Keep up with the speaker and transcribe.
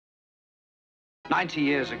90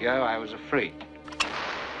 years ago, I was a freak.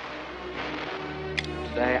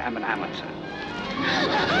 Today, I'm an amateur.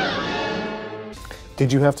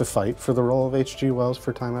 Did you have to fight for the role of H.G. Wells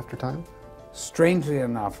for Time After Time? Strangely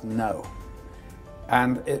enough, no.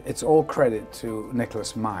 And it's all credit to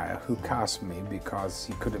Nicholas Meyer, who cast me, because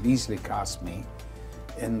he could have easily cast me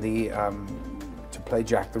in the to play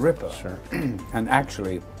Jack the Ripper. Sure. And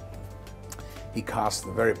actually, he cast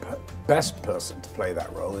the very best person to play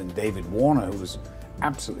that role in David Warner, who was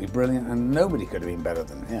absolutely brilliant, and nobody could have been better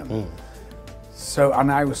than him. So, and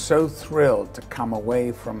I was so thrilled to come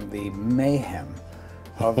away from the mayhem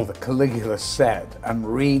of the Caligula set and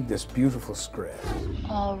read this beautiful script.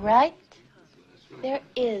 All right. There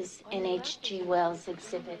is an H.G. Wells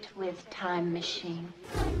exhibit with Time Machine.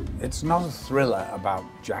 It's not a thriller about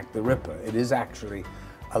Jack the Ripper. It is actually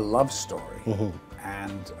a love story.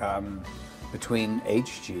 And between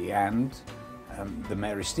H.G. and the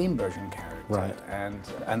Mary Steenburgen character. Right.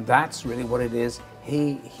 And that's really what it is.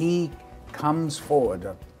 He comes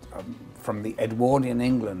forward from the Edwardian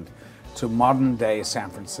England to modern day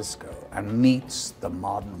San Francisco and meets the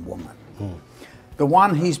modern woman. The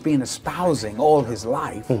one he's been espousing all his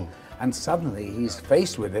life, and suddenly he's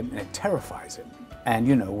faced with it and it terrifies him. And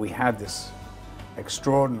you know, we had this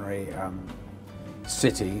extraordinary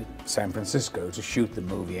city, San Francisco, to shoot the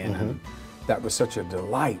movie in, and that was such a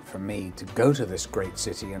delight for me to go to this great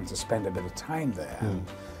city and to spend a bit of time there.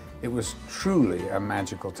 It was truly a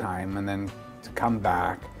magical time, and then to come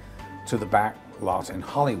back to the back lot in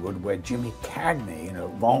Hollywood where Jimmy Cagney, you know,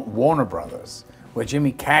 Warner Brothers, where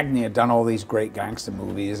Jimmy Cagney had done all these great gangster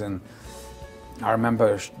movies. And I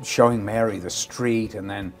remember showing Mary the street, and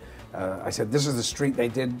then I said, this is the street they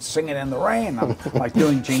did Singing in the Rain. I'm like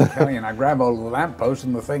doing Gene Kelly, and I grabbed hold of the lamppost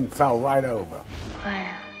and the thing fell right over.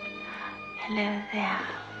 Well, hello there.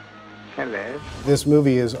 Hello. This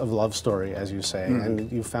movie is a love story, as you say,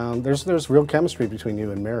 and you found there's real chemistry between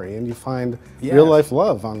you and Mary, and you find real life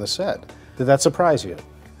love on the set. Did that surprise you?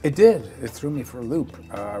 It did. It threw me for a loop.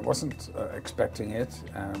 I wasn't expecting it,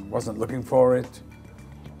 wasn't looking for it.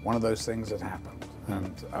 One of those things that happened.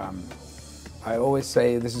 And I always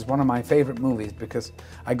say this is one of my favorite movies because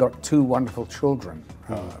I got two wonderful children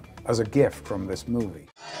as a gift from this movie.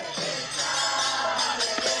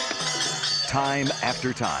 Time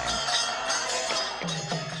After Time.